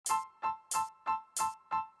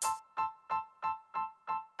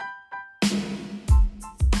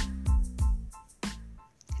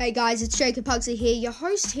Hey guys, it's Jacob Pugsley here, your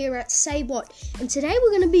host here at Say What, and today we're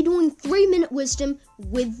going to be doing 3-minute wisdom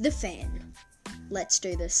with the fan. Let's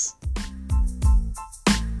do this.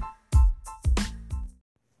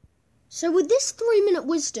 So with this 3-minute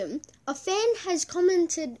wisdom, a fan has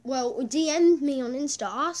DM'd me on Insta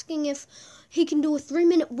asking if he can do a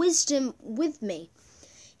 3-minute wisdom with me.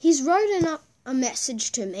 He's written up a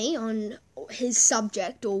message to me on his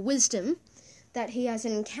subject or wisdom that he has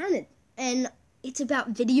encountered, and it's about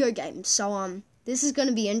video games, so this is going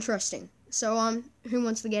to be interesting. So who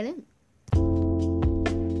wants to get in?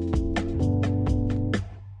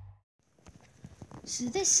 So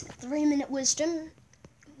this 3-minute wisdom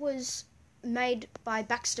was made by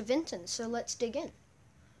Baxter Vinton, so let's dig in.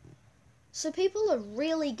 So people are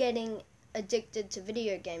really getting addicted to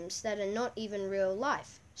video games that are not even real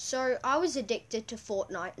life. So I was addicted to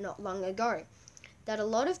Fortnite not long ago, that a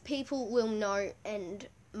lot of people will know, and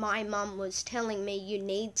my mum was telling me you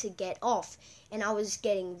need to get off, and I was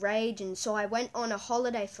getting rage, and so I went on a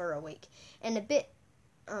holiday for a week and a bit.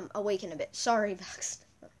 Sorry,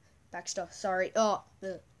 Baxter. Sorry.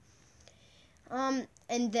 And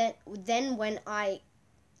then when I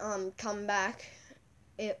come back,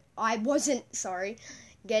 I wasn't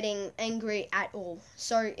getting angry at all.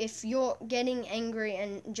 So if you're getting angry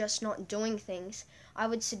and just not doing things, I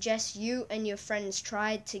would suggest you and your friends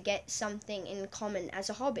try to get something in common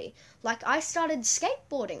as a hobby. Like I started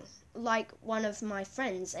skateboarding like one of my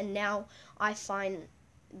friends, and now I find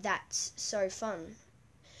that's so fun.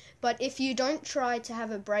 But if you don't try to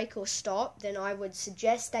have a break or stop, then I would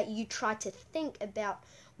suggest that you try to think about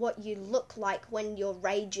what you look like when you're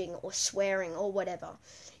raging or swearing or whatever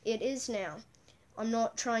it is now. I'm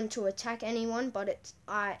not trying to attack anyone, but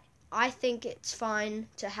I think it's fine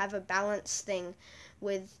to have a balanced thing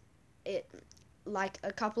with it, like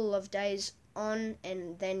a couple of days on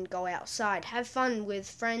and then go outside. Have fun with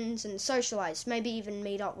friends and socialize. Maybe even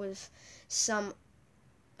meet up with some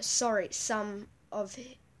of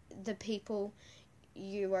the people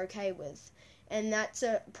you're okay with. And that's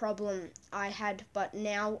a problem I had, but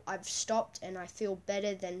now I've stopped and I feel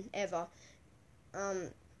better than ever.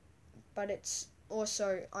 But it's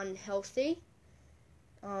also unhealthy.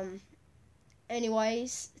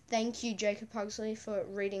 Anyways, thank you, Jacob Pugsley, for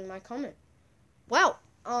reading my comment. Wow,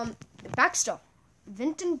 Baxter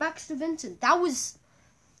Vinton.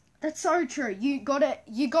 That's so true. You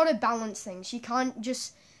gotta balance things. You can't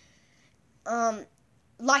just,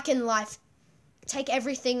 like in life, take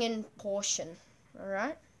everything in portion.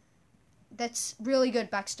 Alright? That's really good,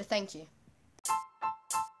 Baxter. Thank you.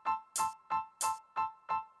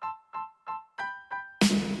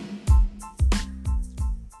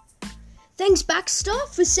 Thanks, Baxter,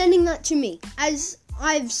 for sending that to me. As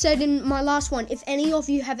I've said in my last one, if any of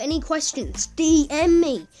you have any questions, DM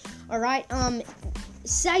me. Alright?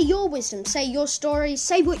 Say your wisdom, say your story,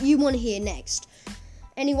 say what you want to hear next.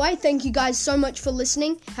 Anyway, thank you guys so much for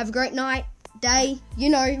listening. Have a great night, day, you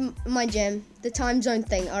know my jam, the time zone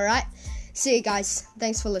thing, alright? See you guys.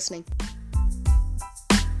 Thanks for listening.